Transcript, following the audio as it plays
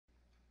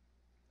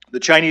The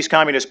Chinese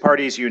Communist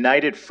Party's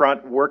United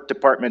Front Work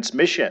Department's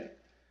mission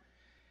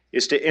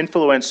is to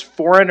influence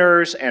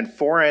foreigners and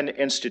foreign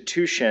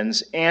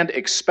institutions, and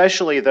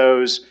especially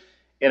those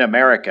in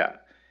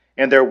America.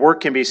 And their work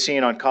can be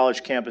seen on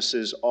college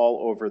campuses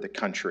all over the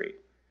country.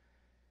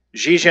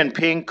 Xi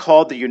Jinping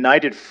called the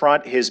United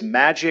Front his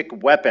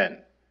magic weapon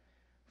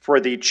for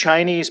the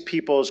Chinese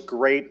people's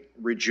great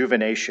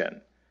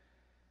rejuvenation.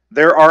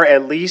 There are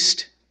at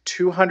least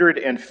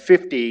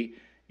 250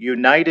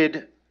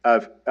 United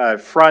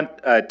Front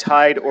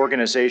tied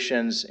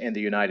organizations in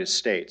the United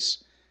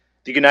States.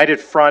 The United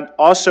Front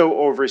also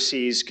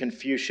oversees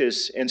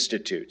Confucius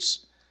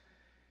Institutes.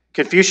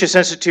 Confucius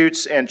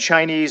Institutes and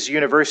Chinese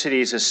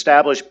universities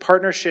establish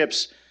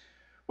partnerships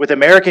with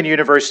American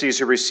universities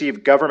who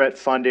receive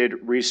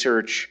government-funded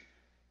research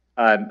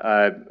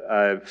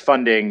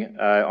funding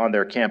on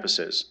their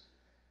campuses.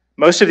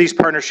 Most of these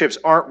partnerships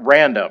aren't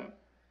random.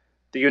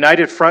 The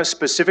United Front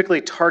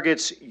specifically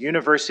targets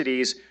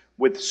universities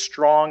with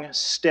strong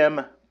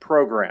STEM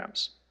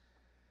programs.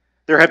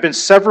 There have been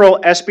several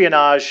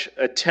espionage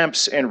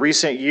attempts in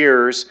recent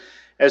years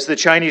as the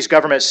Chinese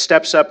government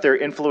steps up their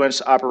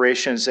influence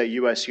operations at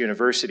U.S.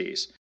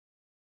 universities.